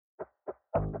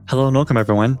Hello and welcome,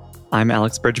 everyone. I'm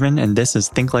Alex Bridgman, and this is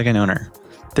Think Like an Owner.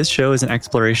 This show is an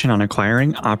exploration on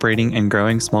acquiring, operating, and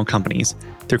growing small companies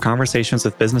through conversations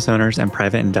with business owners and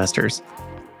private investors.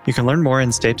 You can learn more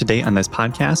and stay up to date on this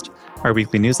podcast, our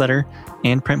weekly newsletter,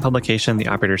 and print publication, The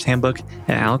Operator's Handbook,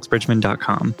 at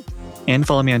alexbridgman.com. And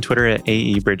follow me on Twitter at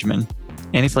AEBridgman.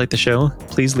 And if you like the show,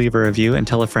 please leave a review and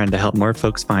tell a friend to help more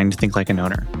folks find Think Like an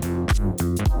Owner.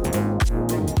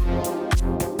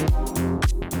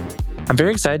 I'm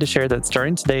very excited to share that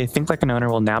starting today, Think Like an Owner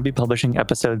will now be publishing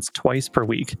episodes twice per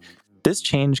week. This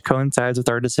change coincides with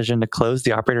our decision to close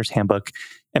the Operator's Handbook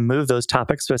and move those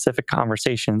topic-specific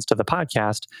conversations to the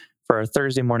podcast for our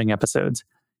Thursday morning episodes.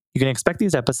 You can expect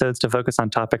these episodes to focus on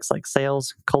topics like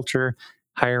sales, culture,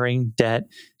 hiring, debt,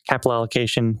 capital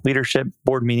allocation, leadership,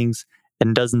 board meetings,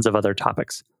 and dozens of other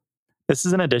topics. This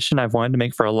is an addition I've wanted to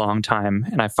make for a long time,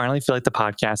 and I finally feel like the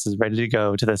podcast is ready to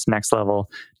go to this next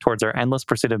level towards our endless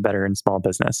pursuit of better in small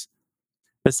business.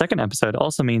 This second episode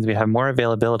also means we have more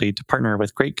availability to partner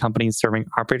with great companies serving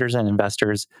operators and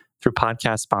investors through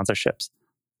podcast sponsorships.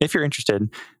 If you're interested,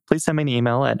 please send me an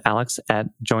email at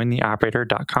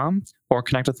alex@jointheoperator.com or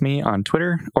connect with me on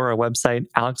Twitter or our website,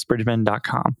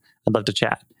 alexbridgman.com. I'd love to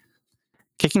chat.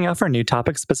 Kicking off our new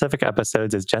topic-specific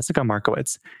episodes is Jessica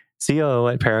Markowitz, COO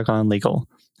at Paragon Legal.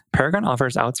 Paragon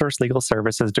offers outsourced legal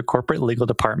services to corporate legal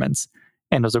departments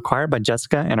and was acquired by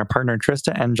Jessica and her partner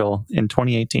Trista Engel in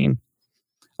 2018.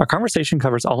 Our conversation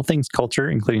covers all things culture,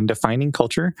 including defining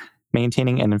culture,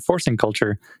 maintaining and enforcing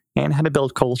culture, and how to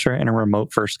build culture in a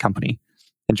remote-first company.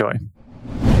 Enjoy.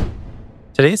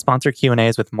 Today's sponsor Q&A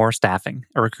is with More Staffing,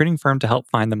 a recruiting firm to help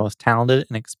find the most talented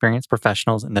and experienced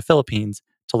professionals in the Philippines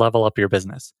to level up your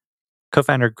business.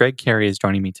 Co-founder Greg Carey is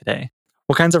joining me today.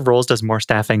 What kinds of roles does More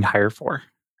Staffing hire for?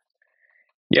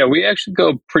 Yeah, we actually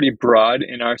go pretty broad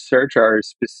in our search. Our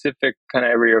specific kind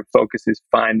of area of focus is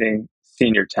finding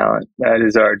senior talent. That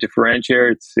is our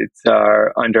differentiator. It's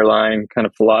our underlying kind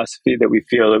of philosophy that we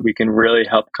feel that we can really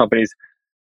help companies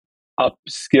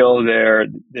upskill their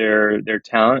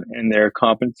talent and their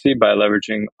competency by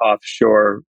leveraging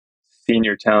offshore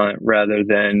senior talent rather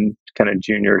than kind of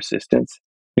junior assistants.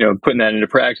 Putting that into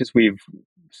practice, we've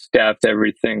staffed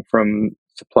everything from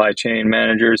supply chain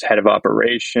managers, head of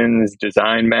operations,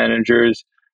 design managers,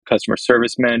 customer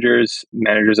service managers,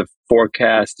 managers of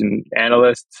forecast and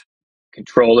analysts,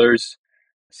 controllers,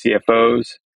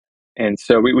 CFOs. And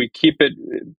so we keep it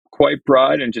quite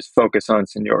broad and just focus on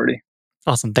seniority.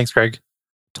 Awesome. Thanks, Greg.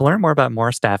 To learn more about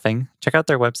More Staffing, check out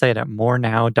their website at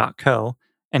morenow.co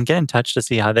and get in touch to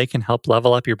see how they can help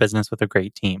level up your business with a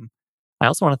great team. I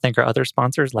also want to thank our other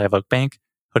sponsors, Live Oak Bank,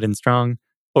 Hood & Strong,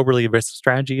 Oberly Risk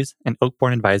Strategies, and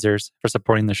Oakborn Advisors for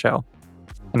supporting the show.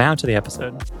 And now to the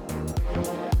episode.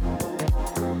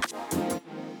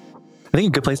 I think a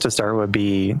good place to start would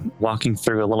be walking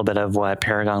through a little bit of what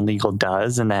Paragon Legal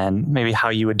does, and then maybe how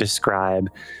you would describe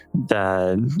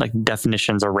the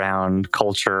definitions around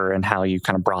culture and how you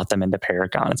kind of brought them into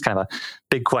Paragon. It's kind of a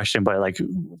big question, but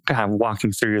kind of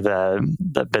walking through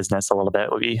the business a little bit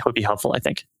would be helpful, I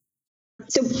think.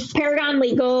 So Paragon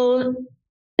Legal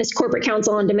is corporate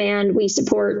counsel on demand. We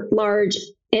support large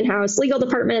in-house legal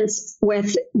departments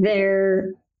with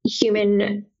their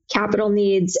human capital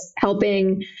needs,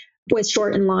 helping with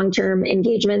short and long-term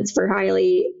engagements for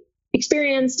highly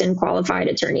experienced and qualified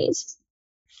attorneys.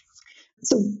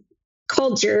 So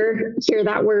culture, hear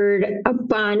that word a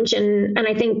bunch, and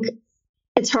I think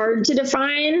it's hard to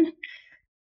define.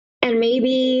 And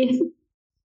maybe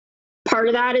part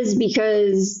of that is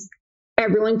because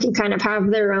everyone can kind of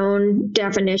have their own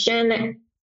definition,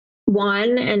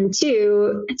 one, and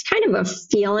two, it's kind of a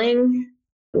feeling,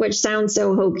 which sounds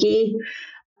so hokey.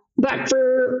 But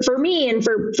for me and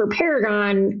for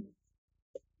Paragon,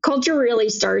 culture really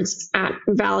starts at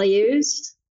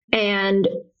values and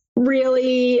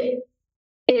really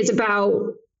is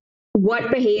about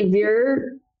what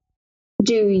behavior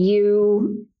do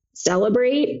you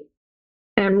celebrate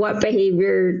and what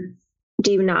behavior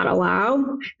do you not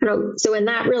allow? So, and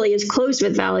that really is close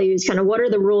with values, kind of what are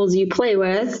the rules you play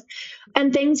with,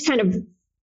 and things kind of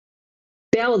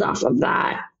build off of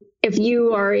that. If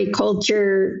you are a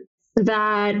culture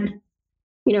that,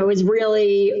 is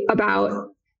really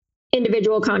about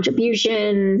individual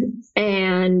contribution,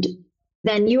 and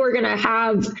then you are going to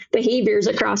have behaviors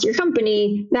across your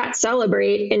company that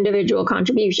celebrate individual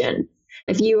contribution.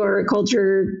 If you are a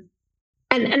culture,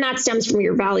 and that stems from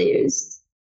your values.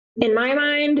 In my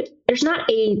mind, there's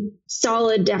not a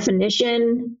solid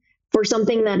definition for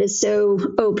something that is so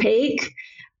opaque,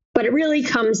 but it really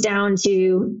comes down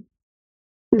to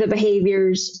the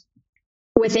behaviors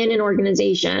within an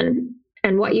organization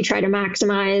and what you try to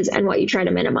maximize and what you try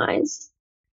to minimize.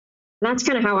 That's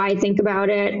kind of how I think about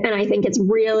it. And I think it's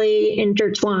really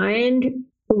intertwined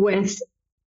with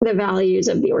the values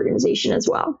of the organization as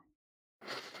well.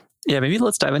 Yeah, maybe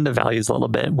let's dive into values a little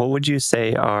bit. What would you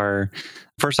say are,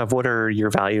 first off, what are your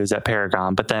values at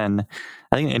Paragon? But then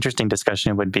I think an interesting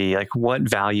discussion would be like, what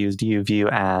values do you view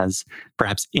as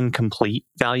perhaps incomplete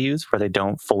values where they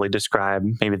don't fully describe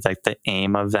maybe it's like the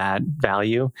aim of that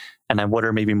value? And then what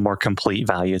are maybe more complete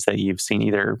values that you've seen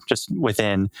either just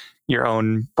within your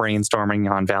own brainstorming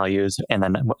on values and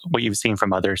then what you've seen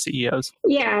from other CEOs?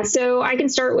 Yeah, so I can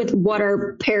start with what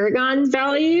are Paragon's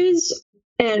values.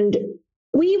 And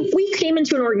we came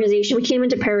into an organization, we came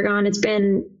into Paragon, it's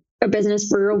been a business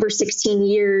for over 16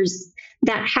 years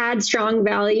that had strong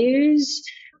values.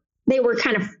 They were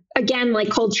kind of, again, like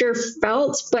culture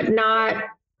felt, but not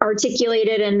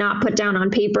articulated and not put down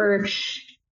on paper.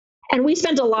 And we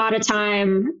spent a lot of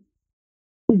time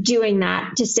doing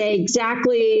that to say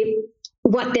exactly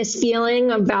what this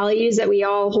feeling of values that we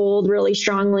all hold really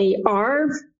strongly are,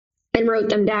 and wrote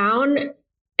them down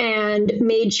and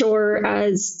made sure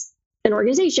as an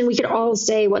organization we could all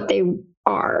say what they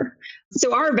are.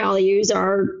 So our values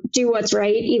are do what's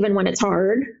right even when it's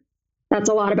hard. That's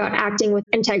a lot about acting with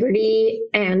integrity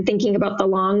and thinking about the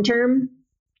long term.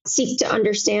 Seek to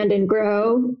understand and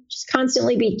grow. Just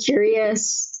constantly be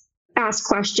curious, ask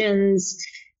questions,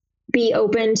 be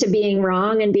open to being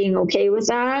wrong and being okay with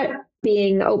that,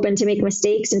 being open to make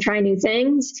mistakes and try new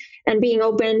things, and being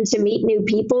open to meet new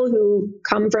people who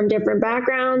come from different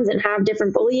backgrounds and have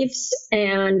different beliefs,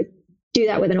 and do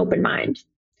that with an open mind.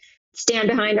 Stand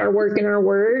behind our work and our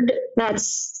word.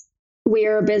 We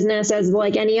are a business as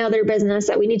like any other business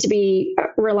that we need to be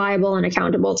reliable and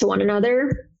accountable to one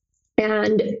another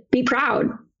and be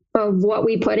proud of what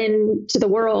we put into the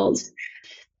world.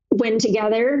 Win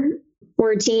together.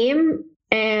 We're a team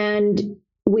and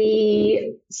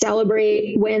we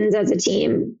celebrate wins as a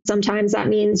team. Sometimes that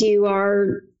means you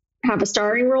have a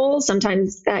starring role.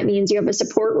 Sometimes that means you have a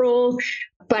support role,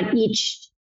 but each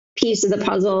piece of the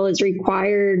puzzle is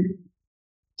required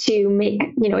to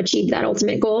achieve that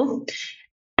ultimate goal.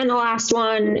 And the last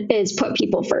one is put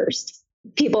people first.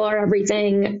 People are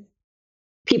everything.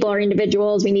 People are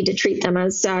individuals. We need to treat them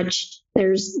as such.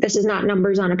 This is not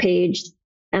numbers on a page.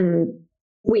 And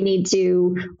we need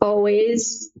to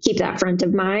always keep that front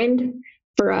of mind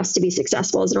for us to be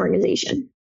successful as an organization.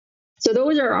 So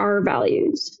those are our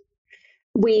values.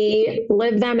 We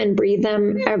live them and breathe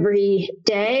them every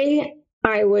day.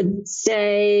 I would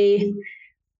say,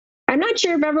 I'm not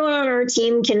sure if everyone on our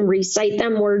team can recite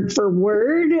them word for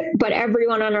word, but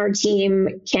everyone on our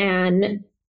team can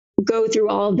go through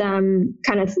all of them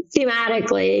kind of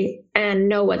thematically and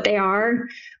know what they are.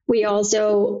 We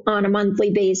also, on a monthly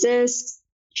basis,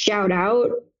 shout out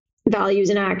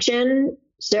values in action.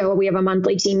 So we have a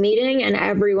monthly team meeting and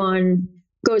everyone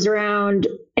goes around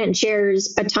and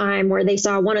shares a time where they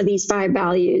saw one of these 5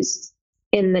 values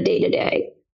in the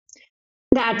day-to-day.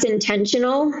 That's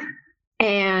intentional,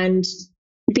 and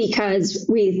because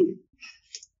we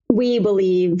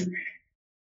believe,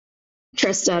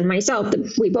 Trista and myself,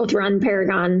 that we both run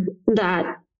Paragon,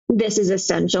 that this is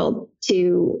essential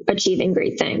to achieving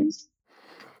great things.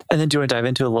 And then do you want to dive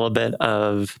into a little bit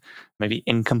of maybe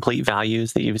incomplete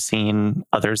values that you've seen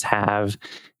others have,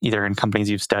 either in companies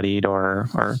you've studied or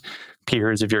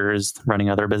peers of yours running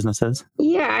other businesses?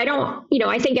 Yeah,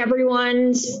 I think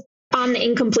everyone's on the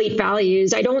incomplete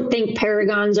values. I don't think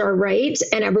Paragons are right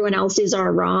and everyone else's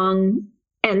are wrong.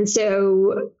 And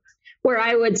so where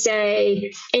I would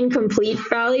say incomplete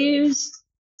values,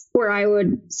 where I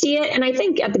would see it, and I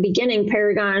think at the beginning,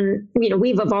 Paragon,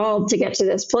 we've evolved to get to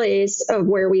this place of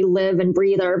where we live and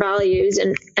breathe our values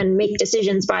and make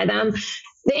decisions by them.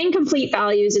 The incomplete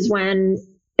values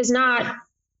is not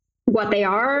what they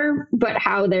are, but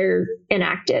how they're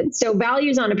enacted. So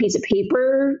values on a piece of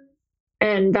paper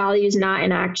and values not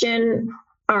in action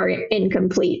are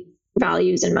incomplete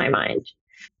values in my mind.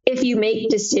 If you make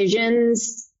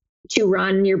decisions to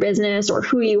run your business or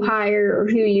who you hire or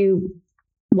who you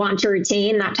want to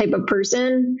retain, that type of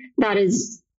person that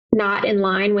is not in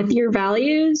line with your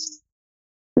values,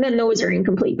 then those are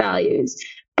incomplete values.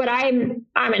 But I'm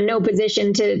in no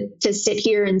position to sit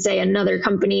here and say another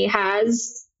company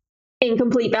has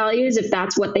incomplete values if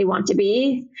that's what they want to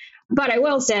be. But I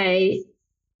will say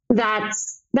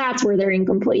that's where they're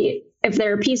incomplete. If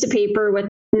they're a piece of paper with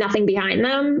nothing behind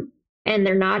them and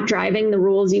they're not driving the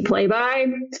rules you play by,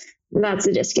 that's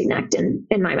a disconnect in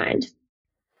my mind.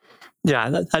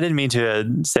 Yeah, I didn't mean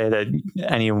to say that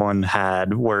anyone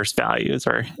had worse values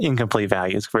or incomplete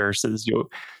values versus you.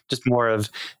 Just more of,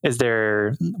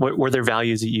 were there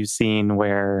values that you've seen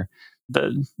where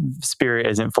the spirit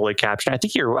isn't fully captured. I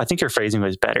think your phrasing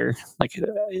was better. Like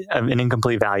an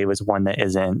incomplete value is one that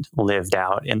isn't lived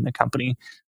out in the company.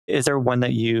 Is there one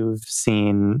that you've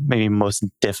seen maybe most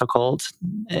difficult,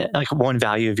 like one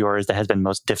value of yours that has been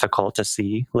most difficult to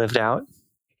see lived out?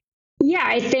 Yeah,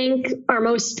 I think I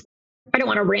don't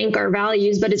want to rank our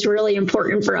values, but it's really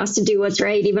important for us to do what's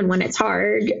right, even when it's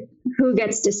hard. Who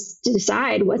gets to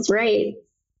decide what's right?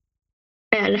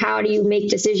 And how do you make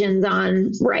decisions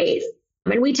on right?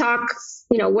 And we talk,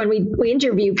 when we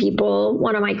interview people,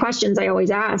 one of my questions I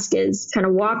always ask is kind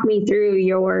of walk me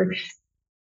through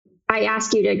I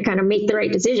ask you to kind of make the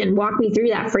right decision. Walk me through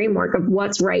that framework of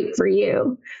what's right for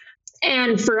you.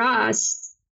 And for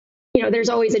us, there's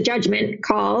always a judgment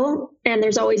call, and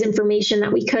there's always information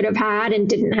that we could have had and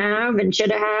didn't have and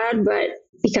should have had, but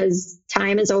because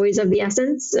time is always of the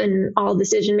essence in all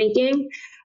decision making.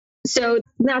 So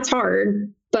that's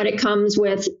hard, but it comes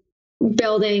with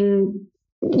building,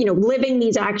 living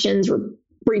these actions,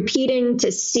 repeating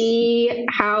to see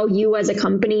how you as a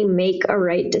company make a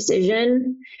right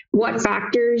decision. What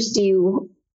factors do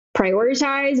you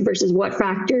prioritize versus what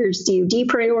factors do you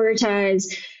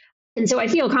deprioritize? And so I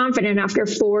feel confident after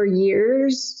 4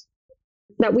 years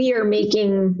that we are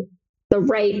making the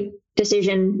right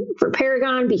decision for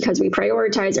Paragon because we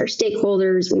prioritize our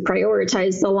stakeholders, we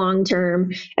prioritize the long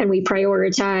term, and we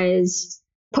prioritize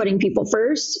putting people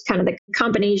first, kind of the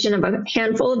combination of a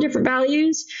handful of different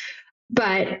values.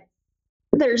 But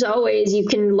there's always, you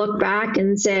can look back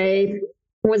and say,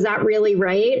 was that really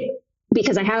right?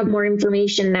 Because I have more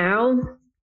information now.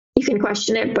 You can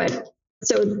question it, but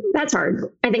so that's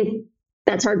hard. I think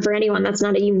that's hard for anyone. That's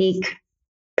not a unique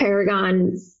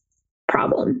Paragon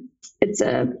problem. It's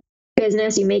a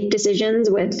business. You make decisions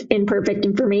with imperfect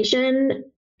information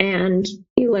and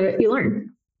you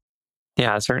learn.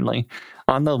 Yeah, certainly.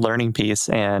 On the learning piece,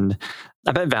 and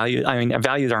I bet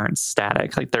values aren't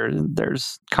static. Like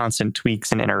there's constant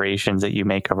tweaks and iterations that you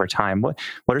make over time. What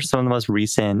are some of the most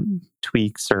recent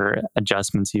tweaks or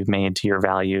adjustments you've made to your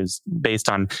values based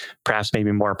on perhaps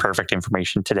maybe more perfect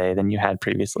information today than you had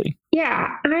previously? Yeah,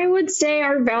 I would say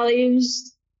our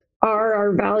values are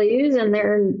our values, and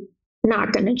they're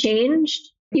not going to change.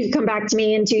 You can come back to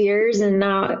me in 2 years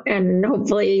and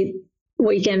hopefully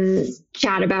we can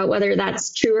chat about whether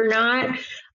that's true or not.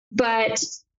 But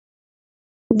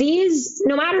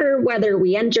no matter whether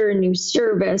we enter a new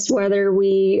service, whether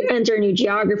we enter a new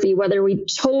geography, whether we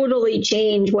totally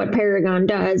change what Paragon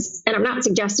does, and I'm not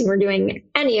suggesting we're doing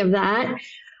any of that,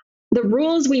 the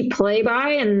rules we play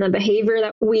by and the behavior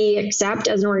that we accept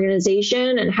as an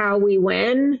organization and how we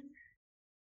win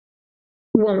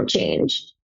won't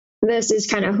change. This is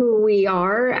kind of who we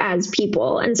are as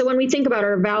people. And so when we think about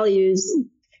our values,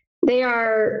 they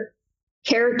are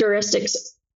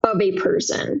characteristics of a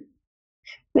person.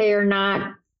 They are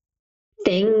not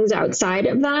things outside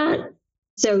of that.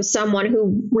 So someone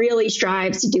who really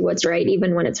strives to do what's right,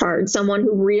 even when it's hard, someone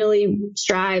who really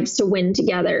strives to win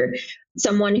together,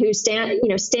 someone who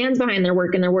stands behind their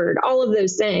work and their word, all of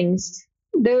those things,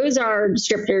 those are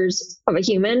descriptors of a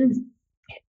human.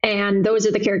 And those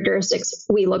are the characteristics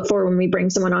we look for when we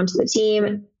bring someone onto the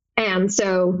team. And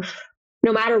so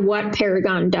no matter what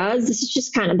Paragon does, this is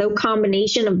just kind of the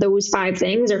combination of those 5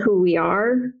 things are who we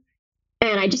are.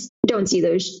 And I just don't see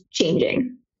those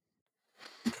changing.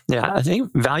 Yeah, I think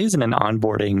values in an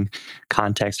onboarding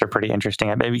context are pretty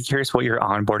interesting. I'd be curious what your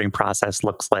onboarding process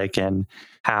looks like and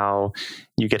how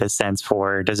you get a sense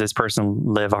for, does this person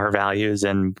live our values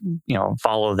and,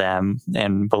 follow them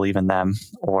and believe in them,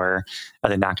 or are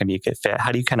they not going to be a good fit?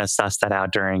 How do you kind of suss that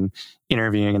out during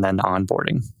interviewing and then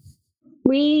onboarding?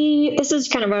 This is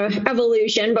kind of an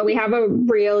evolution, but we have a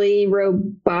really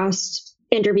robust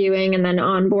interviewing and then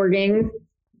onboarding.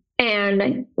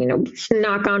 And,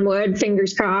 knock on wood,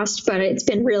 fingers crossed, but it's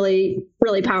been really,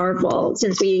 really powerful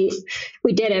since we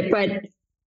did it. But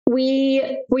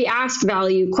we ask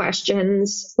value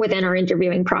questions within our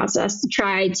interviewing process to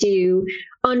try to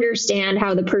understand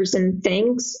how the person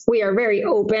thinks. We are very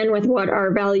open with what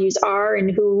our values are and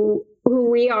who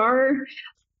we are.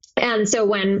 And so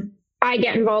when I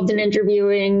get involved in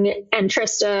interviewing and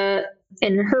Trista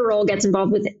in her role gets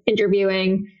involved with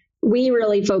interviewing, we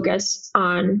really focus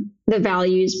on the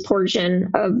values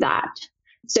portion of that.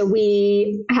 So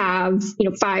we have,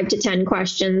 5 to 10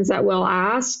 questions that we'll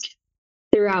ask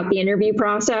throughout the interview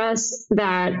process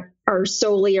that are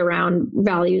solely around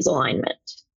values alignment.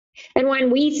 And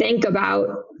when we think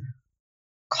about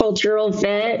cultural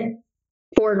fit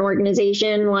for an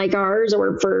organization like ours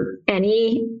or for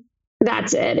any,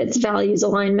 that's it. It's values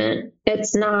alignment.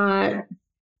 It's not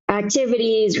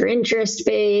activities or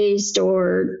interest-based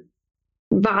or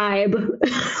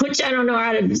vibe, which I don't know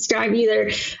how to describe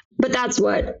either, but that's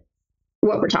what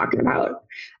we're talking about.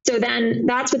 So then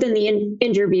that's within the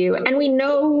interview. And we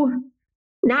know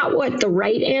not what the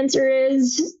right answer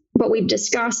is, but we've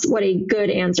discussed what a good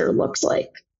answer looks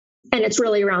like. And it's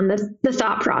really around the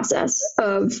thought process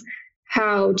of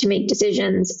how to make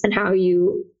decisions and how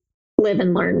you live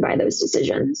and learn by those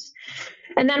decisions.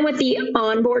 And then with the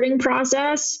onboarding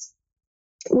process,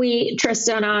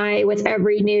 Trista and I, with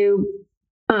every new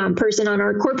person on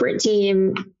our corporate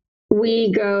team,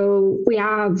 we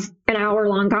have an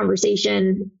hour-long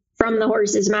conversation from the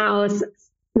horse's mouth.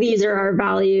 These are our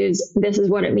values. This is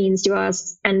what it means to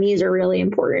us. And these are really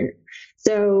important.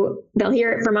 So they'll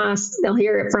hear it from us. They'll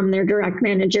hear it from their direct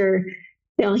manager.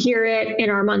 They'll hear it in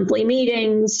our monthly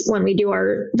meetings when we do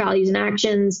our values and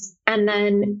actions. And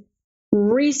then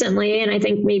recently, and I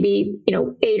think maybe,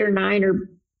 8 or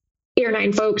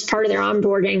 9 folks, part of their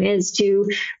onboarding is to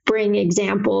bring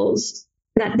examples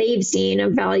that they've seen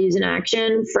of values in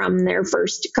action from their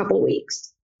first couple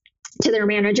weeks to their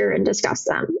manager and discuss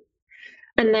them.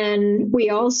 And then we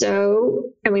also,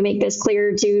 and we make this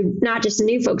clear to not just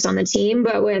new folks on the team,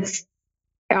 but with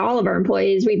all of our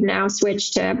employees, we've now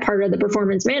switched to part of the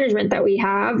performance management that we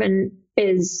have and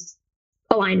is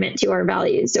alignment to our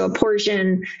values. So a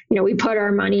portion, we put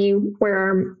our money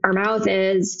where our mouth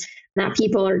is, that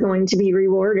people are going to be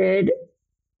rewarded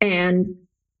and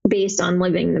based on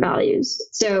living the values.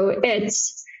 So I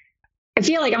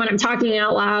feel like when I'm talking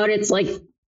out loud, it's like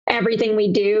everything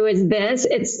we do is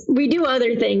this. We do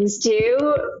other things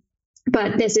too,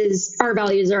 but our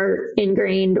values are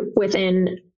ingrained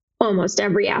within almost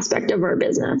every aspect of our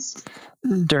business.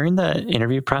 During the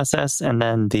interview process and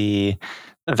then the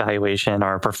evaluation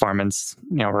or performance,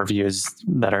 reviews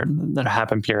that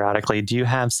happen periodically, do you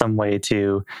have some way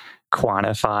to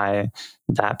quantify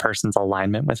that person's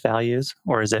alignment with values,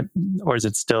 or is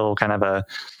it still kind of a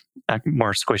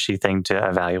more squishy thing to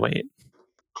evaluate?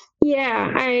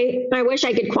 Yeah, I wish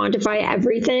I could quantify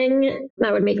everything.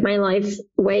 That would make my life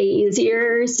way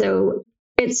easier. So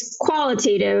it's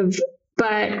qualitative,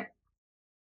 but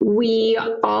we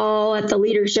all at the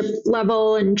leadership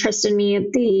level and Trista and me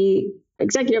at the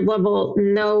executive level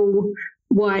know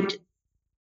what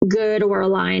good or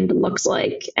aligned looks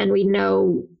like. And we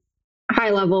know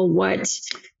high level what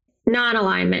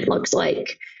non-alignment looks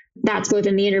like. That's both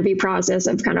in the interview process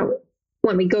of kind of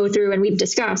when we go through and we've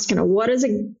discussed kind of what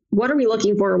are we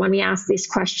looking for when we ask this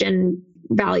question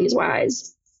values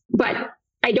wise. But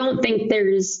I don't think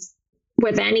there's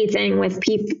with anything with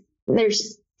people,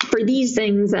 there's for these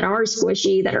things that are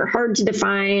squishy, that are hard to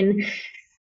define,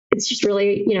 it's just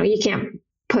really,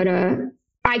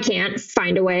 I can't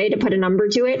find a way to put a number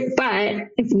to it, but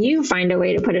if you find a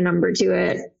way to put a number to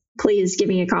it, please give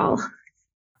me a call.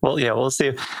 Well, yeah, we'll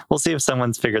see if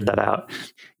someone's figured that out.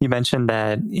 You mentioned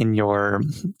that in your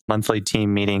monthly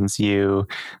team meetings, you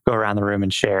go around the room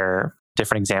and share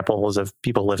different examples of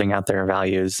people living out their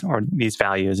values or these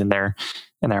values in their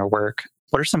work.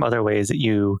 What are some other ways that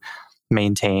you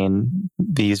maintain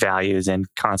these values and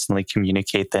constantly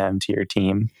communicate them to your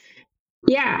team?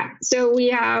 Yeah. So we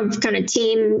have kind of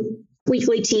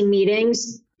weekly team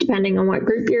meetings, depending on what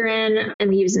group you're in. And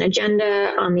we use an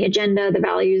agenda. On the agenda, the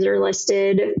values are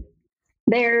listed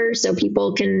there. So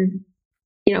people can,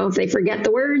 if they forget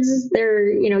the words, they're,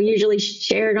 usually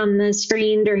shared on the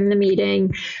screen during the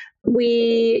meeting.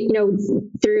 We,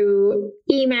 through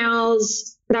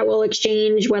emails that we'll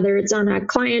exchange, whether it's on a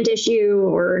client issue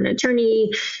or an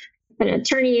attorney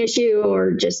issue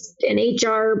or just an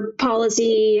HR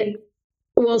policy,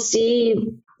 we'll see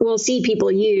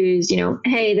people use,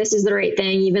 hey, this is the right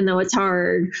thing, even though it's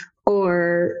hard,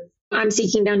 or I'm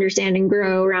seeking to understand and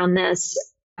grow around this.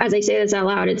 As I say this out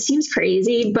loud, it seems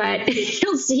crazy, but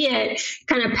you'll see it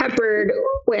kind of peppered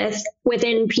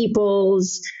within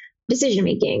people's decision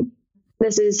making.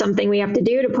 This is something we have to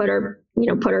do to put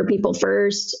our people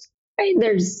first. It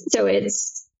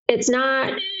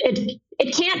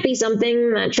can't be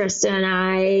something that Trista and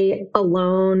I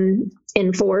alone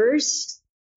enforce.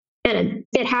 And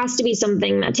it has to be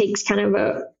something that takes kind of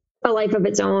a life of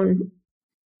its own.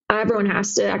 Everyone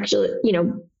has to actually,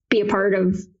 be a part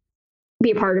of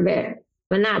it.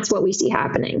 And that's what we see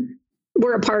happening.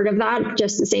 We're a part of that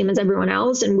just the same as everyone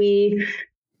else.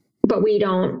 But we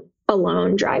don't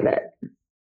alone drive it.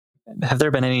 Have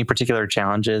there been any particular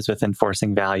challenges with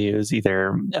enforcing values,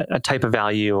 either a type of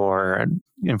value or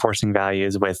enforcing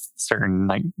values with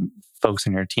certain folks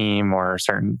in your team or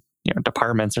certain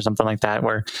departments or something like that?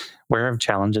 Where have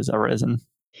challenges arisen?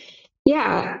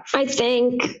 Yeah, I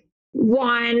think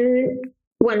one,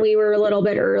 when we were a little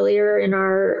bit earlier in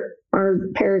our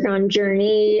Paragon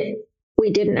journey,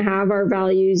 we didn't have our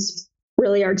values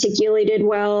really articulated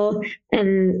well,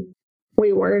 and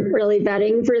we weren't really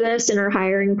vetting for this in our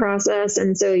hiring process.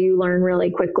 And so you learn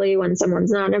really quickly when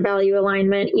someone's not in a value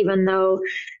alignment, even though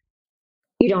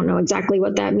you don't know exactly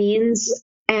what that means.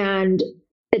 And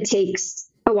it takes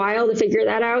a while to figure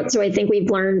that out. So I think we've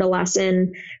learned a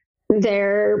lesson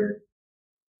there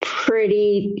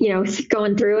pretty,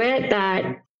 going through it,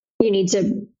 that you need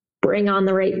to bring on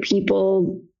the right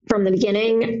people from the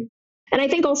beginning. And I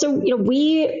think also,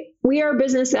 we are a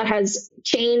business that has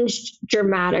changed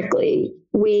dramatically.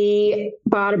 We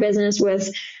bought a business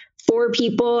with 4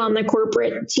 people on the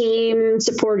corporate team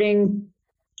supporting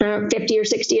 50 or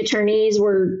 60 attorneys,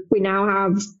 where we now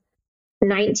have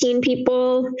 19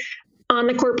 people on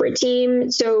the corporate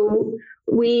team. So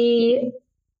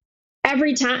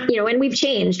every time, and we've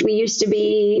changed. We used to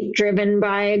be driven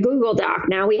by a Google Doc.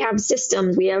 Now we have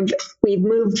systems. We've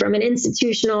moved from an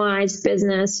institutionalized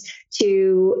business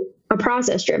to a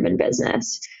process-driven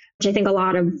business, which I think a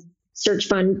lot of search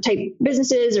fund type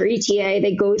businesses or ETA,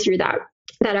 they go through that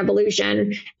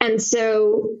evolution. And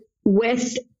so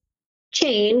with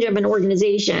change of an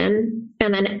organization,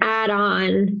 and then add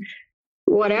on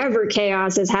whatever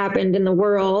chaos has happened in the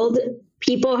world,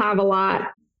 people have a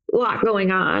lot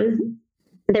going on.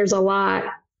 There's a lot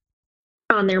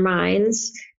on their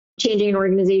minds. Changing an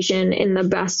organization in the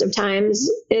best of times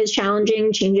is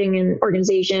challenging. Changing an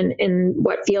organization in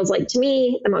what feels like to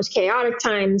me the most chaotic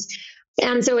times.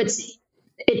 And so it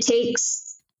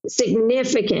takes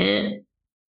significant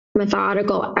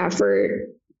methodical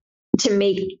effort to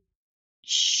make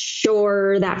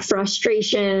sure that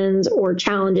frustrations or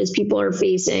challenges people are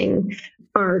facing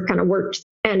are kind of worked.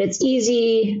 And it's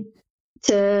easy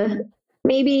to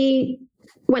maybe,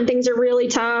 when things are really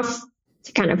tough,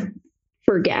 to kind of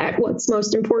forget what's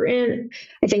most important.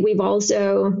 I think we've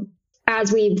also,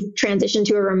 as we've transitioned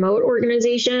to a remote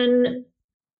organization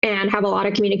and have a lot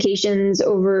of communications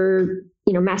over,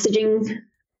 messaging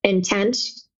intent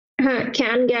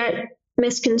can get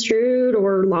misconstrued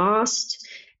or lost.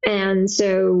 And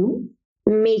so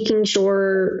making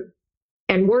sure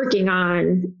and working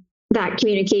on that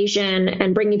communication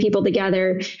and bringing people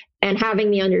together and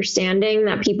having the understanding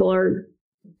that people are,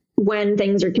 when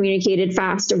things are communicated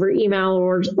fast over email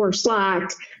or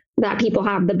Slack, that people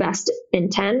have the best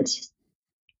intent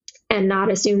and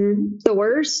not assume the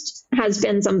worst, has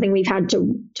been something we've had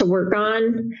to work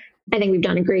on. I think we've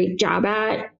done a great job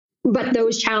at. But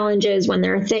those challenges, when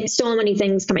there are so many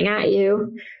things coming at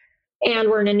you, and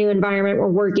we're in a new environment, we're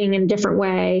working in a different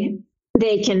way,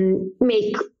 they can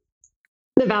make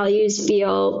the values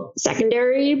feel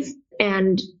secondary,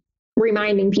 and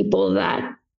reminding people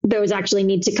that those actually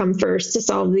need to come first to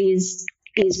solve these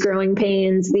growing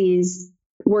pains, these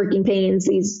working pains,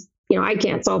 I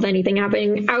can't solve anything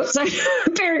happening outside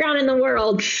of Paragon in the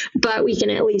world, but we can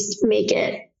at least make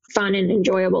it fun and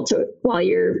enjoyable while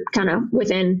you're kind of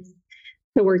within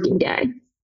the working day.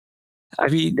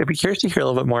 I'd be curious to hear a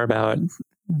little bit more about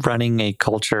running a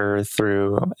culture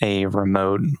through a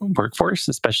remote workforce,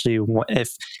 especially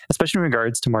in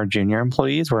regards to more junior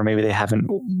employees, where maybe they haven't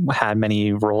had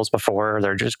many roles before, or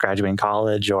they're just graduating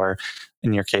college, or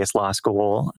in your case, law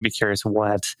school. I'd be curious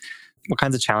what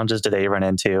kinds of challenges do they run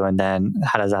into, and then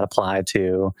how does that apply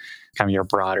to kind of your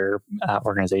broader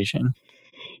organization?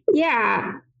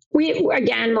 Yeah. We,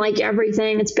 again, like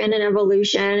everything, it's been an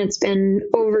evolution. It's been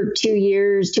over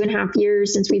 2.5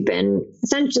 years since we've been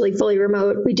essentially fully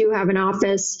remote. We do have an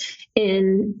office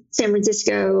in San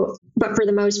Francisco, but for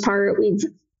the most part, we've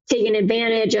taken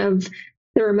advantage of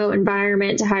the remote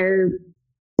environment to hire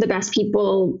the best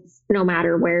people, no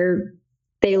matter where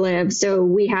they live. So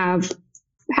we have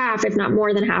half, if not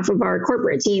more than half, of our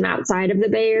corporate team outside of the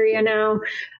Bay Area now.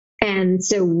 And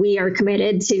so we are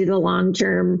committed to the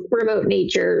long-term remote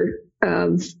nature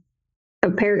of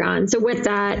Paragon. So with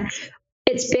that,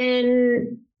 it's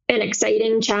been an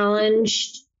exciting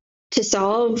challenge to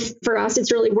solve. For us,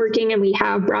 it's really working, and we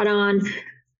have brought on,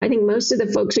 I think most of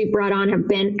the folks we've brought on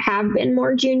have been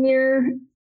more junior.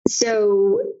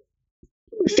 So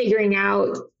figuring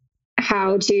out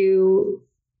how to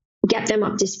get them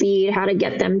up to speed, how to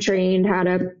get them trained, how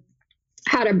to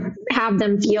have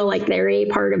them feel like they're a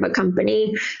part of a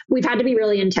company. We've had to be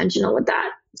really intentional with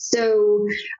that. So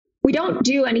we don't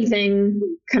do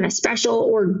anything kind of special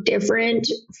or different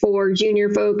for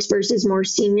junior folks versus more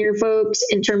senior folks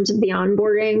in terms of the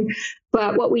onboarding.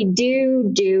 But what we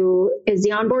do is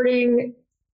the onboarding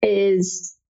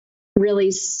is really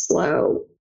slow.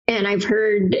 And I've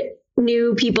heard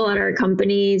new people at our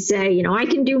company say, I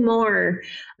can do more.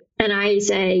 And I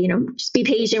say, just be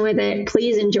patient with it.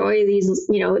 Please enjoy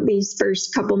these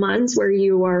first couple months where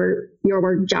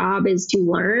your job is to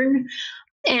learn.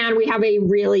 And we have a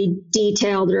really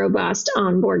detailed, robust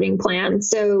onboarding plan.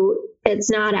 So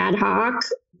it's not ad hoc.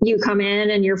 You come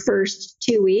in and your first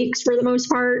 2 weeks, for the most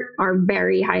part, are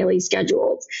very highly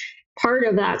scheduled. Part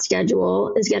of that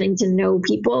schedule is getting to know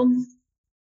people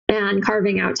and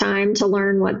carving out time to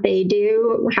learn what they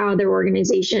do, how their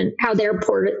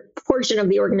portion of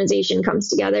the organization comes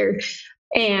together,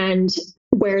 and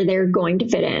where they're going to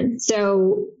fit in.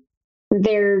 So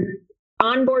their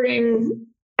onboarding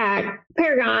at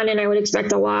Paragon, and I would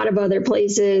expect a lot of other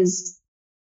places,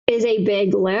 is a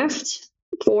big lift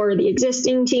for the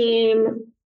existing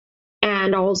team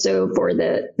and also for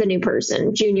the new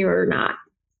person, junior or not.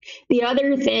 The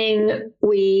other thing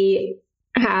we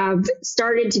have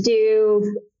started to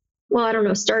do,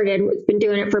 we've been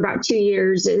doing it for about 2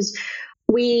 years, is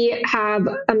we have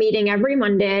a meeting every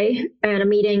Monday and a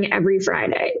meeting every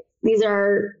Friday.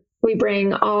 We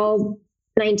bring all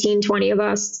 19, 20 of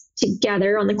us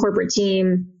together on the corporate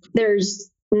team. There's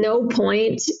no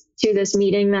point to this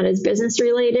meeting that is business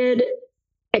related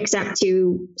except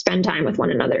to spend time with one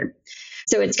another.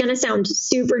 So it's going to sound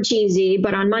super cheesy,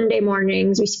 but on Monday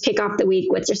mornings, we kick off the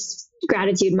week with just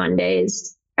Gratitude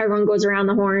Mondays. Everyone goes around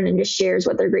the horn and just shares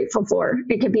what they're grateful for.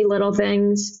 It could be little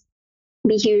things,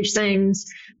 be huge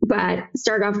things, but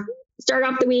start off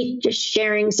the week just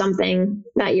sharing something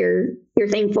that you're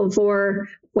thankful for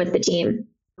with the team.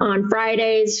 On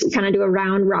Fridays, we kind of do a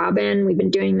round robin. We've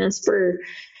been doing this for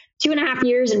 2.5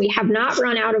 years, and we have not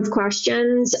run out of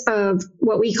questions of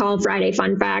what we call Friday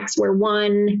Fun Facts, where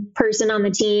one person on the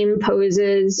team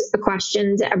poses a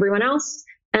question to everyone else,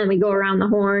 and we go around the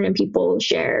horn and people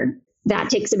share. That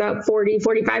takes about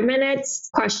 45 minutes.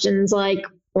 Questions like,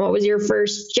 what was your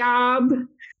first job,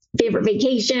 favorite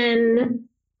vacation,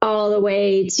 all the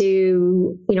way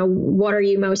to, what are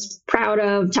you most proud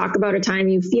of? Talk about a time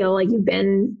you feel like you've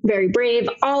been very brave,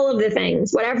 all of the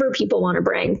things, whatever people want to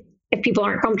bring. If people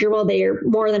aren't comfortable, they are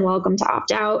more than welcome to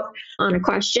opt out on a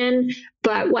question.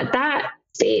 But what that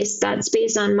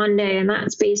space on Monday and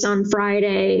that space on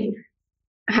Friday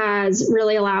has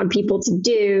really allowed people to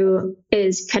do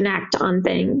is connect on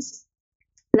things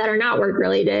that are not work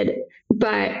related,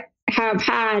 but have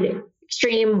had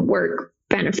extreme work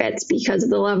benefits because of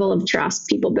the level of trust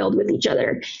people build with each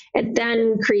other. It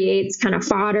then creates kind of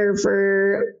fodder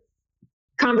for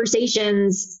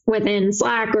conversations within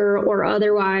Slack or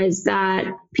otherwise that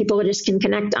people just can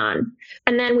connect on.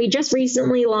 And then we just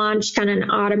recently launched kind of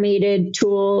an automated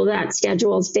tool that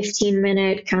schedules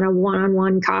 15-minute kind of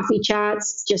one-on-one coffee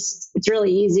chats. It's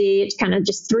really easy. It's kind of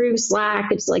just through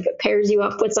Slack. It's like it pairs you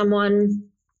up with someone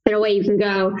in a way you can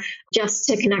go just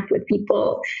to connect with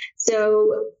people.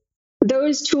 So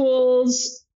those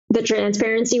tools, the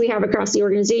transparency we have across the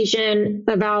organization,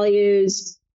 the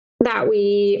values that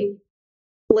we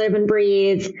live and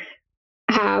breathe,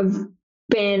 have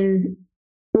been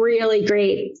really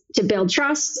great to build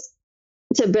trust,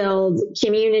 to build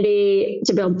community,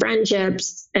 to build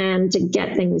friendships, and to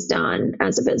get things done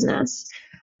as a business.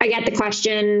 I get the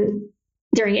question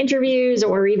during interviews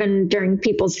or even during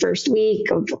people's first week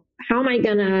of how am I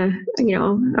gonna,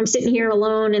 I'm sitting here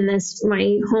alone in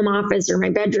my home office or my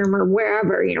bedroom or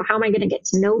wherever, how am I gonna get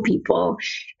to know people?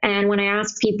 And when I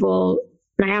ask people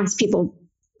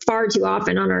far too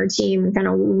often on our team, kind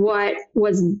of what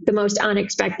was the most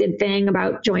unexpected thing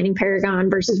about joining Paragon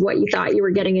versus what you thought you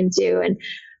were getting into. And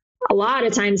a lot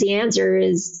of times the answer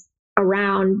is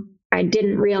around, I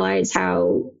didn't realize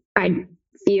how I'd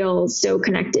feel so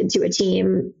connected to a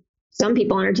team. Some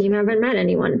people on our team haven't met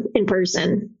anyone in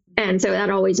person. And so that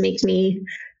always makes me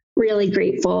really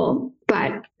grateful,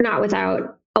 but not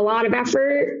without a lot of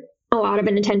effort, a lot of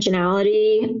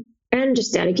intentionality, and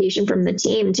just dedication from the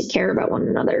team to care about one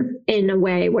another in a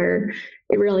way where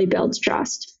it really builds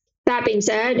trust. That being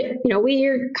said,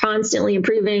 we're constantly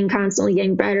improving, constantly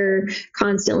getting better,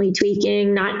 constantly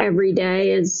tweaking. Not every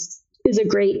day is a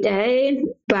great day,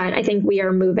 but I think we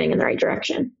are moving in the right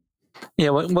direction.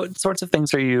 Yeah. What sorts of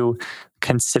things are you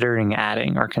considering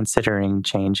adding or considering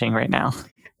changing right now?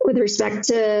 With respect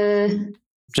to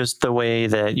just the way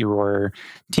that your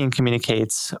team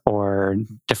communicates or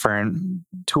different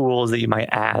tools that you might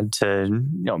add to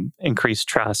increase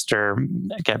trust or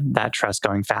get that trust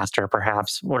going faster,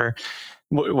 perhaps. What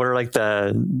are like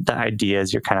the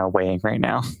ideas you're kind of weighing right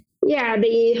now? Yeah,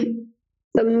 the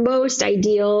most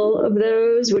ideal of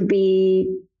those would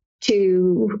be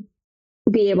to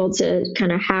be able to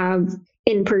kind of have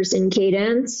in-person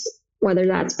cadence, whether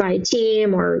that's by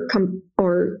team or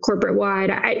corporate wide.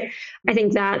 I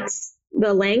think that's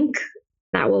the link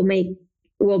that will make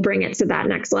we'll bring it to that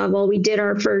next level. We did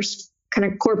our first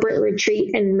kind of corporate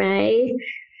retreat in May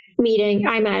meeting.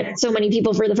 I met so many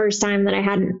people for the first time that I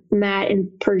hadn't met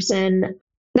in person.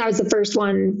 That was the first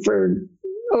one for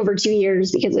over 2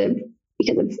 years because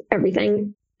of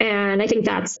everything. And I think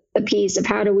that's the piece of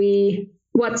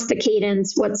what's the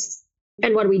cadence,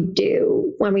 and what do we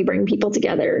do when we bring people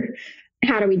together?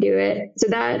 How do we do it? So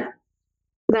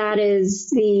that is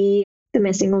the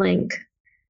missing link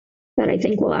that I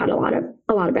think will add a lot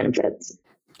of benefits.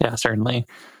 Yeah, certainly.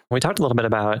 We talked a little bit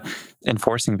about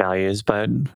enforcing values, but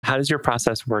how does your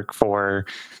process work for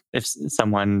if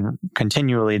someone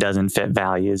continually doesn't fit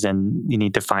values and you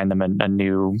need to find them a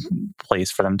new place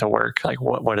for them to work? Like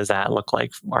what does that look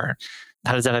like? Or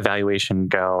how does that evaluation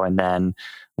go? And then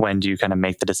when do you kind of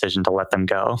make the decision to let them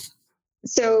go?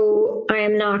 So I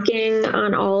am knocking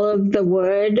on all of the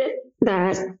wood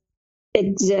that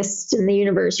exists in the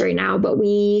universe right now, but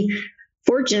we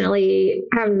fortunately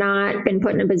have not been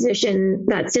put in a position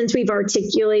that, since we've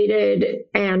articulated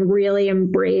and really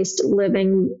embraced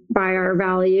living by our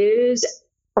values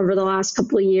over the last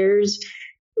couple of years,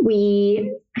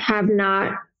 we have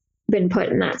not been put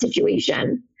in that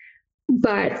situation.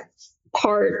 But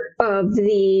part of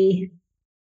the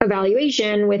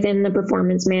evaluation within the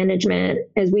performance management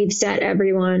is we've set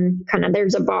everyone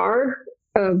there's a bar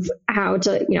of how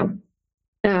to,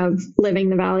 of living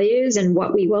the values and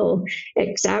what we will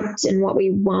accept and what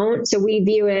we won't. So we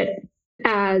view it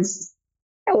as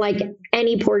like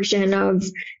any portion of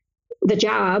the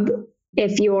job.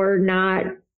 If you're not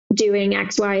doing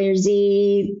X, Y, or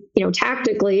Z,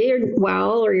 tactically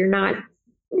or you're not,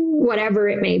 whatever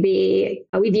it may be,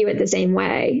 we view it the same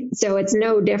way. So it's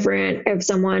no different if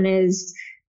someone is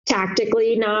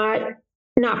tactically not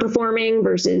performing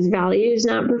versus values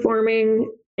not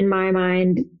performing. In my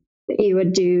mind, you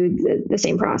would do the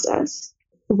same process: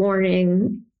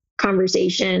 warning,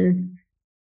 conversation,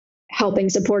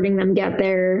 supporting them get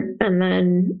there, and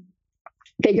then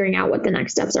figuring out what the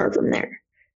next steps are from there.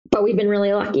 But we've been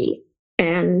really lucky.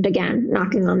 And again,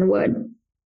 knocking on the wood.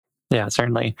 Yeah,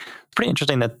 certainly. It's pretty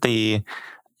interesting that the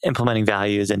implementing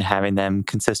values and having them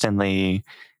consistently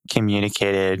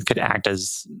communicated could act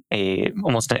as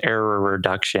almost an error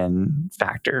reduction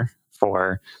factor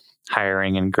for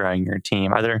hiring and growing your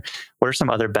team. What are some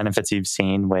other benefits you've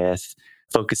seen with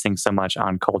focusing so much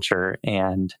on culture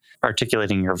and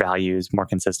articulating your values more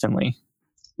consistently?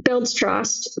 Builds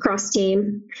trust across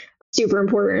team. Super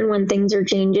important when things are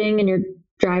changing and you're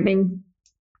trying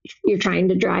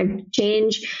to drive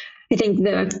change. I think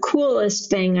the coolest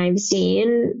thing I've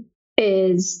seen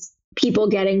is people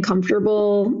getting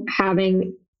comfortable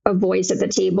having a voice at the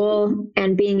table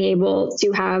and being able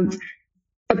to have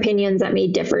opinions that may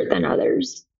differ than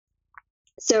others.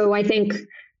 So I think,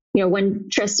 when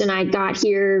Tristan and I got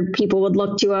here, people would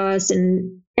look to us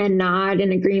and nod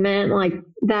in agreement like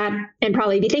that, and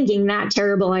probably be thinking that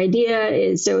terrible idea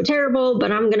is so terrible,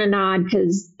 but I'm going to nod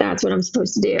because that's what I'm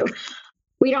supposed to do.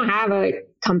 We don't have a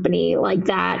company like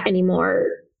that anymore.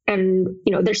 And,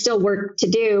 there's still work to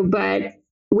do, but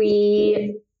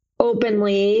we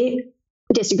openly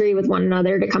disagree with one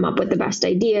another to come up with the best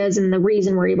ideas. And the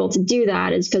reason we're able to do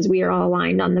that is because we are all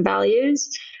aligned on the values,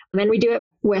 and we do it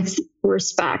with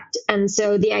respect. And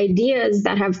so the ideas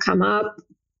that have come up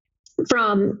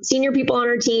from senior people on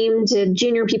our team to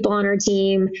junior people on our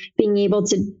team, being able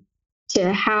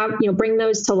to have, bring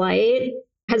those to light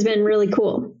has been really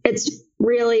cool. It's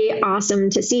really awesome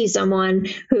to see someone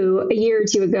who a year or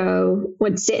two ago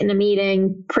would sit in a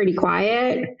meeting pretty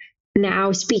quiet,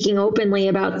 now speaking openly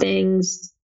about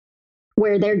things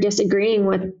where they're disagreeing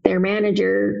with their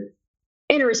manager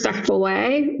in a respectful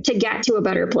way to get to a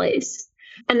better place.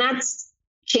 And that's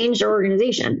changed our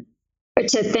organization. But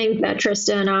to think that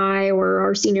Trista and I or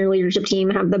our senior leadership team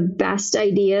have the best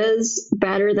ideas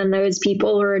better than those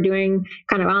people who are doing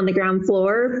kind of on the ground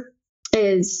floor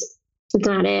it's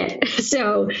not it.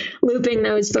 So looping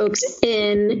those folks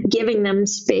in, giving them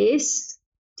space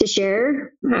to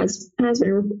share has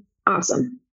been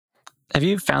awesome. Have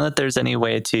you found that there's any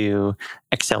way to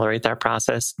accelerate that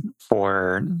process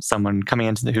for someone coming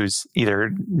into who's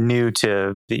either new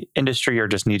to the industry or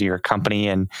just new to your company,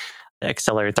 and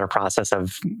accelerate their process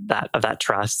of that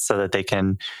trust so that they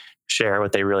can share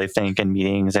what they really think in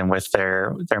meetings and with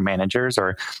their managers,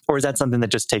 or is that something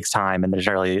that just takes time and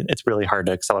it's really hard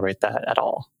to accelerate that at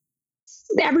all?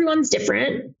 Everyone's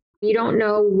different. You don't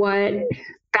know what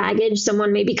baggage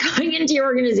someone may be coming into your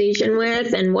organization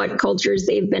with and what cultures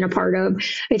they've been a part of.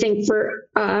 I think for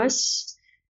us,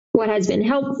 what has been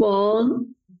helpful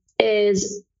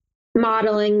is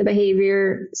modeling the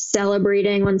behavior,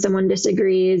 celebrating when someone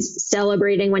disagrees,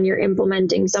 celebrating when you're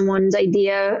implementing someone's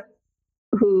idea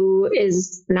who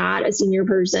is not a senior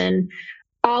person,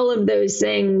 all of those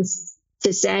things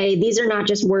to say, these are not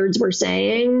just words we're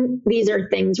saying, these are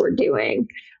things we're doing.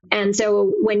 And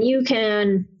so when you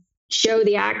can show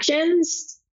the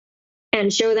actions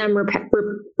and show them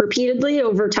repeatedly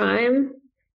over time,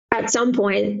 at some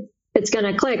point it's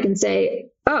going to click and say,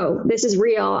 oh, this is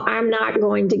real. I'm not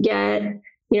going to get,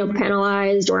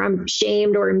 penalized, or I'm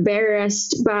shamed or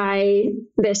embarrassed by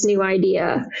this new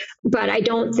idea. But I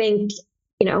don't think,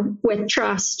 with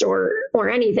trust or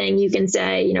anything, you can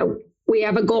say, we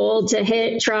have a goal to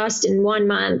hit trust in 1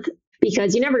 month,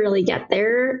 because you never really get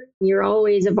there. You're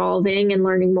always evolving and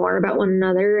learning more about one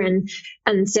another.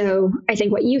 And so I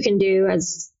think what you can do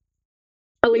as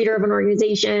a leader of an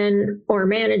organization or a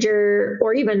manager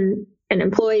or even an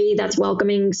employee that's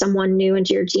welcoming someone new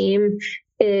into your team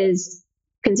is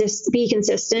be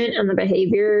consistent in the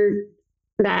behavior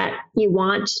that you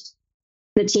want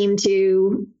the team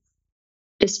to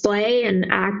display and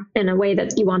act in a way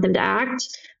that you want them to act.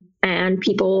 And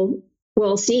people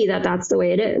will see that that's the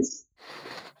way it is.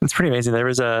 It's pretty amazing. There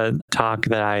was a talk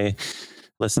that I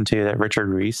listened to that Richard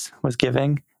Reese was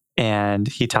giving, and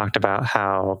he talked about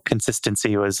how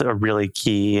consistency was a really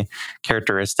key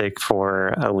characteristic for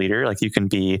a leader. Like, you can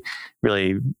be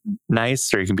really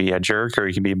nice, or you can be a jerk, or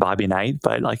you can be Bobby Knight,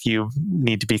 but like, you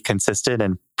need to be consistent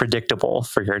and predictable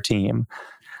for your team.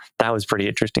 That was pretty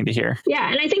interesting to hear. Yeah.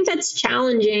 And I think that's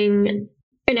challenging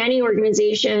in any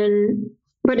organization,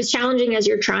 but it's challenging as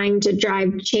you're trying to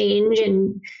drive change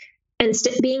and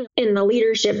being in the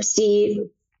leadership seat.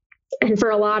 And for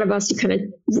a lot of us who kind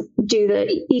of do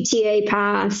the ETA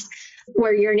path,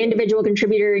 where you're an individual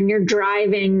contributor and you're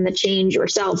driving the change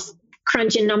yourself,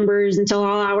 crunching numbers until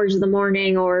all hours of the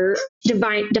morning, or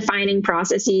defining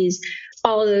processes,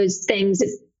 all of those things,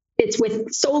 it's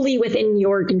solely within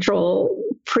your control,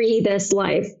 pre this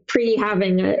life, pre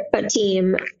having a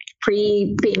team,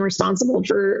 pre being responsible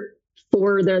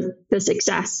for the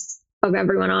success of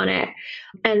everyone on it.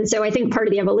 And so I think part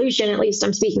of the evolution, at least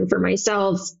I'm speaking for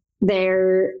myself,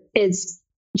 there is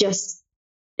just,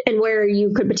 and where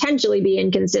you could potentially be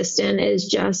inconsistent, is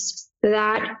just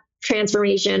that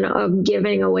transformation of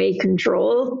giving away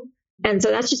control. And so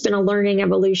that's just been a learning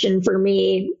evolution for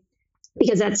me,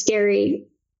 because that's scary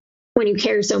when you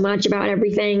care so much about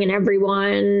everything and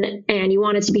everyone, and you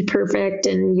want it to be perfect,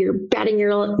 and you're betting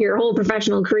your whole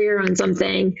professional career on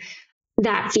something.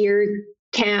 That fear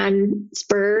can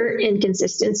spur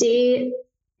inconsistency,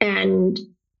 and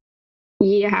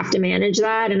you have to manage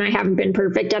that. And I haven't been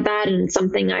perfect at that, and it's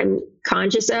something I'm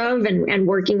conscious of and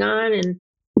working on.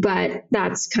 But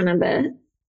that's kind of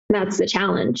that's the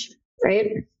challenge,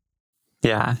 right?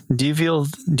 Yeah. Do you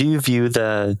view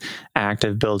the act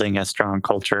of building a strong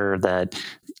culture that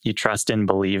you trust and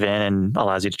believe in and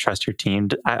allows you to trust your team?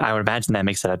 I would imagine that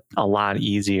makes it a lot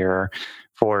easier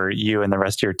for you and the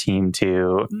rest of your team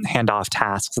to hand off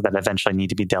tasks that eventually need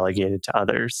to be delegated to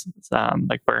others.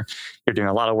 Like, where you're doing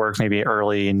a lot of work maybe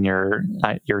early in your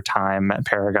time at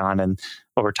Paragon, and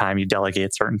over time you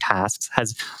delegate certain tasks.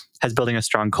 Has building a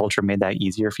strong culture made that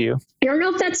easier for you? I don't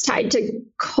know if that's tied to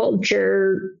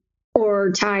culture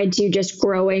or tied to just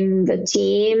growing the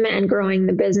team and growing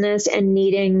the business and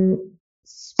needing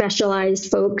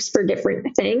specialized folks for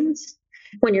different things.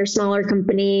 When you're a smaller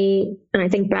company, and I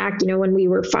think back, when we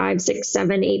were 5, 6,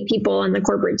 7, 8 people on the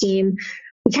corporate team,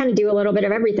 we kind of do a little bit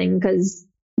of everything, because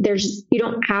you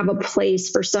don't have a place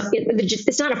for some.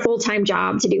 It's not a full-time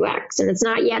job to do X, and it's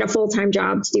not yet a full-time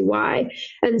job to do Y.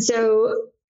 And so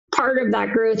part of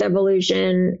that growth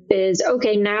evolution is,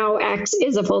 okay, now X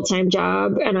is a full-time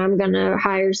job, and I'm going to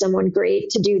hire someone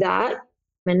great to do that.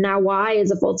 And now Y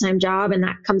is a full-time job, and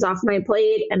that comes off my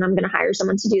plate, and I'm going to hire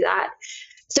someone to do that.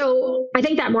 So I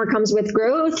think that more comes with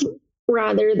growth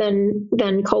rather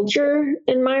than culture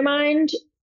in my mind.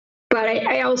 But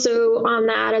I also, on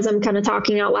that, as I'm kind of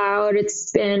talking out loud,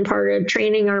 it's been part of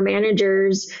training our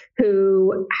managers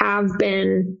who have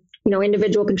been,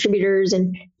 individual contributors,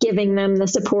 and giving them the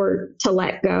support to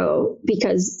let go,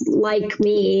 because like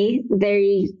me,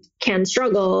 they can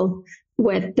struggle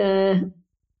with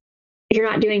you're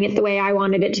not doing it the way I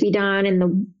wanted it to be done,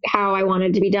 and how I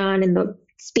wanted it to be done, and the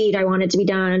speed I wanted to be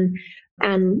done,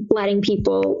 and letting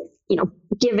people,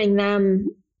 giving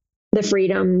them the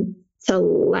freedom to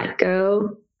let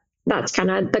go. That's kind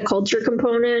of the culture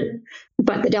component,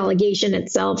 but the delegation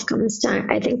itself comes to,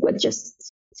 I think, with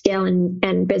just scale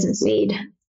and business need.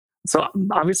 So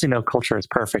obviously no culture is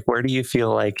perfect. Where do you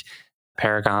feel like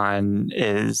Paragon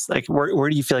is, like, where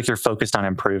do you feel like you're focused on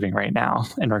improving right now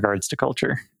in regards to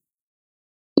culture?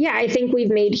 Yeah, I think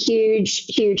we've made huge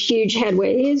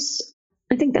headways.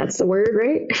 I think that's the word,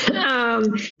 right?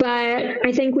 But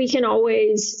I think we can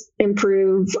always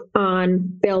improve on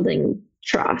building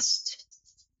trust.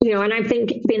 And I've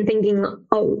been thinking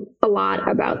a lot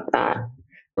about that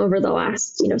over the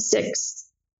last,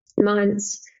 6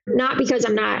 months. Not because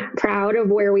I'm not proud of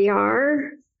where we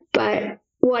are, but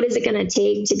what is it going to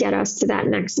take to get us to that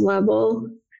next level?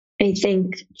 I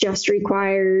think just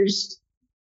requires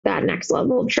that next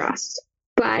level of trust.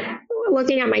 But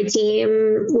looking at my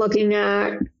team, looking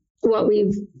at what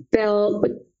we've built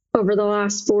over the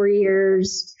last 4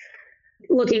 years,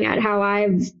 looking at how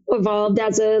I've evolved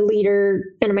as a leader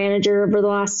and a manager over the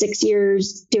last 6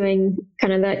 years, doing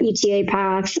kind of the ETA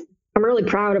path, I'm really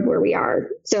proud of where we are.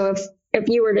 So if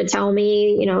you were to tell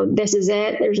me, this is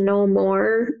it, there's no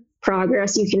more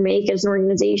progress you can make as an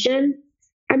organization,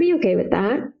 I'd be okay with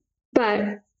that.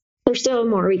 But there's still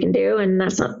more we can do, and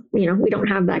that's not, we don't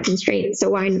have that constraint. So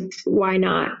why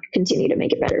not continue to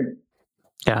make it better?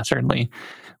 Yeah, certainly.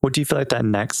 What do you feel like that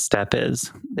next step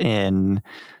is in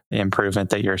the improvement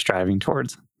that you're striving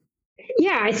towards?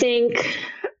 Yeah, I think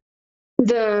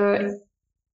the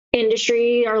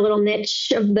industry, our little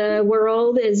niche of the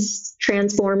world, is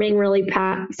transforming really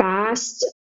fast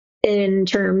in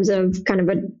terms of kind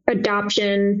of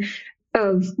adoption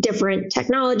of different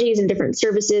technologies and different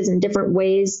services and different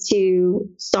ways to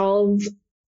solve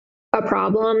a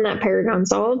problem that Paragon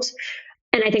solved.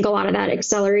 And I think a lot of that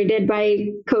accelerated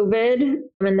by COVID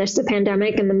and the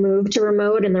pandemic and the move to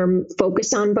remote and their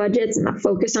focus on budgets and the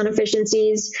focus on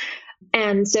efficiencies.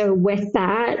 And so with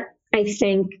that, I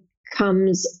think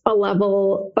comes a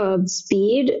level of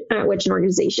speed at which an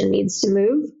organization needs to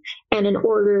move. And in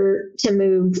order to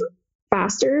move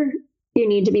faster, you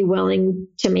need to be willing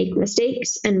to make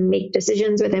mistakes and make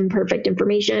decisions with imperfect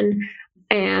information.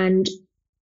 And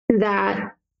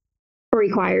that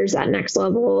requires that next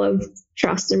level of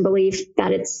trust and belief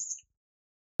that it's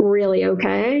really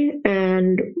okay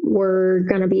and we're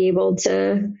going to be able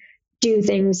to do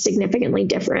things significantly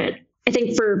different. I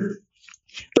think for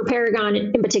Paragon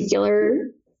in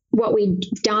particular, what we've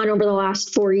done over the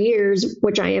last 4 years,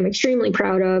 which I am extremely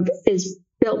proud of, is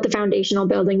built the foundational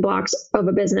building blocks of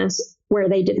a business where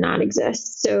they did not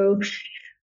exist. So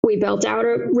we built out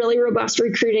a really robust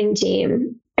recruiting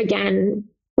team. Again,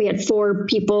 we had 4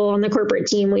 people on the corporate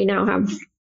team. We now have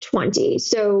 20.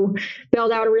 So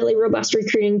build out a really robust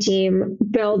recruiting team,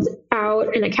 build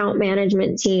out an account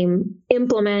management team,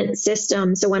 implement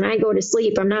systems. So when I go to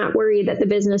sleep, I'm not worried that the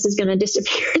business is going to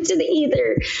disappear into the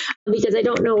ether because I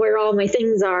don't know where all my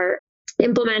things are.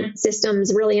 Implement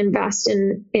systems, really invest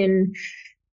in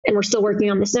and we're still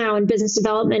working on this now, in business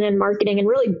development and marketing, and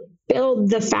really build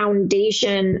the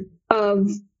foundation of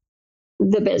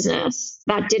the business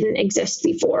that didn't exist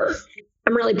before.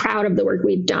 I'm really proud of the work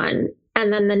we've done.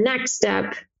 And then the next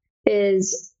step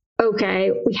is,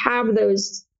 okay, we have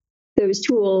those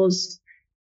tools.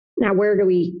 Now, where do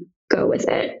we go with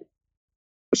it?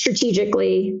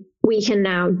 Strategically, we can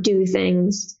now do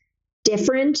things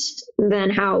different than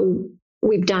how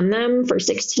we've done them for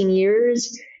 16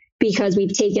 years because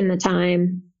we've taken the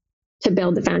time to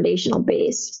build the foundational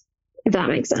base, if that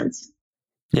makes sense.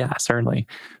 Yeah, certainly.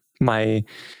 My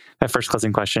first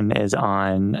closing question is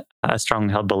on a strong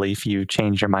held belief you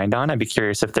changed your mind on. I'd be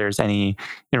curious if there's any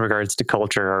in regards to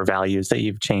culture or values that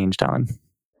you've changed on.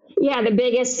 Yeah, the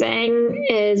biggest thing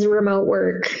is remote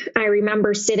work. I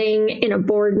remember sitting in a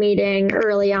board meeting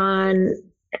early on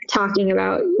talking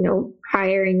about,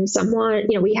 hiring someone.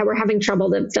 We were having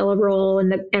trouble to fill a role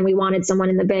and we wanted someone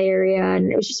in the Bay Area,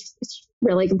 and it's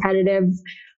really competitive.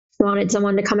 We wanted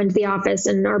someone to come into the office,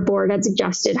 and our board had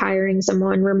suggested hiring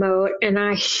someone remote. And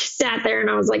I sat there and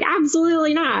I was like,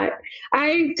 absolutely not.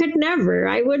 I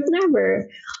would never.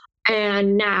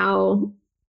 And now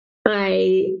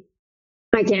I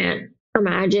can't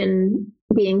imagine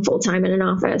being full-time in an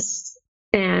office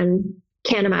and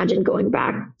can't imagine going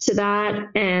back to that.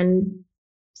 And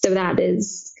so that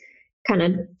is kind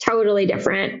of totally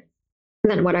different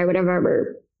than what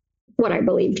I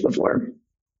believed before.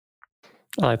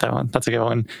 I like that one. That's a good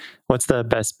one. What's the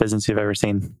best business you've ever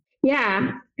seen?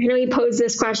 Yeah, I know you posed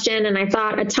this question and I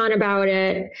thought a ton about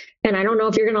it, and I don't know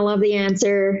if you're going to love the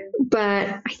answer, but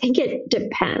I think it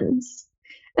depends.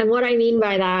 And what I mean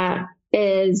by that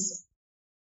is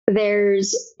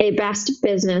there's a best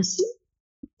business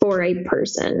for a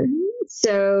person.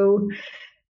 So,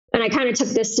 and I kind of took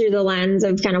this through the lens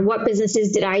of kind of what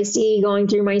businesses did I see going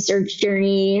through my search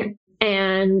journey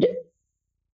and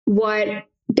what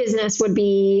business would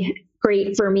be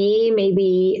great for me,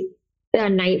 maybe a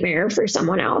nightmare for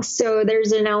someone else. So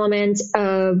there's an element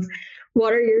of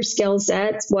what are your skill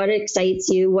sets? What excites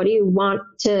you? What do you want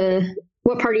to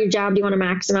what part of your job do you want to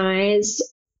maximize?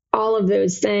 All of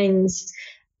those things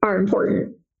are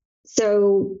important.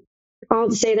 So all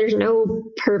to say there's no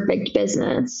perfect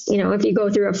business. If you go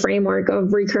through a framework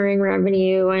of recurring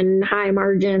revenue and high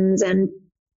margins and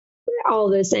all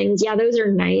those things, yeah, those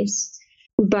are nice.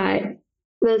 But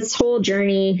this whole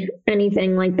journey,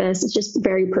 anything like this, is just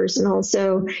very personal.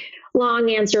 So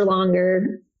long answer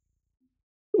longer.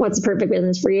 What's the perfect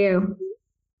business for you?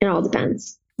 It all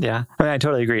depends. Yeah, I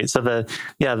totally agree. So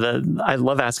I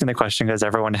love asking the question because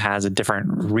everyone has a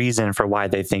different reason for why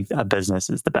they think a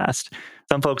business is the best.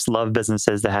 Some folks love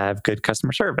businesses that have good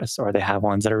customer service, or they have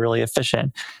ones that are really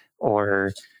efficient,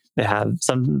 or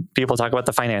some people talk about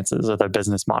the finances or their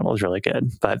business model is really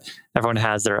good, but everyone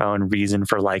has their own reason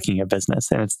for liking a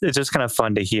business. And it's just kind of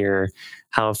fun to hear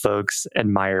how folks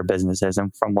admire businesses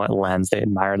and from what lens they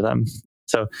admire them.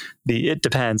 So it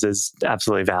depends is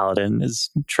absolutely valid and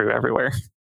is true everywhere.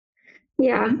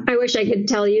 Yeah, I wish I could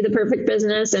tell you the perfect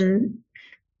business. And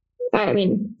I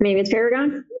mean, maybe it's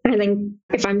Paragon. I think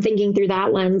if I'm thinking through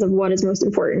that lens of what is most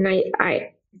important,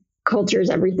 culture is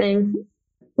everything.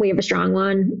 We have a strong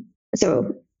one.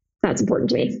 So that's important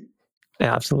to me.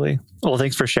 Yeah, absolutely. Well,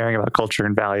 thanks for sharing about culture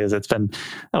and values. It's been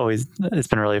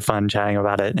really fun chatting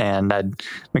about it. And I'm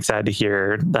excited to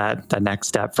hear the next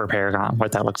step for Paragon,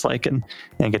 what that looks like, and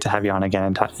get to have you on again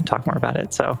and talk more about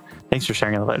it. So thanks for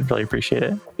sharing a little bit. Really appreciate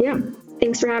it. Yeah.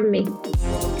 Thanks for having me.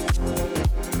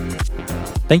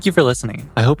 Thank you for listening.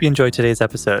 I hope you enjoyed today's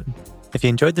episode. If you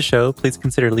enjoyed the show, please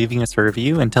consider leaving us a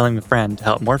review and telling a friend to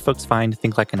help more folks find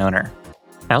Think Like an Owner.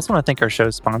 I also want to thank our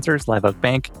show's sponsors, Live Oak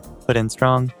Bank, Put In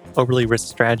Strong, Overly Risk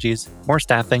Strategies, More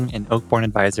Staffing, and Oakborn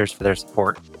Advisors for their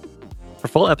support. For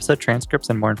full episode transcripts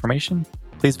and more information,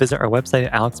 please visit our website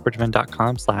at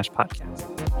alexbridgman.com/podcast.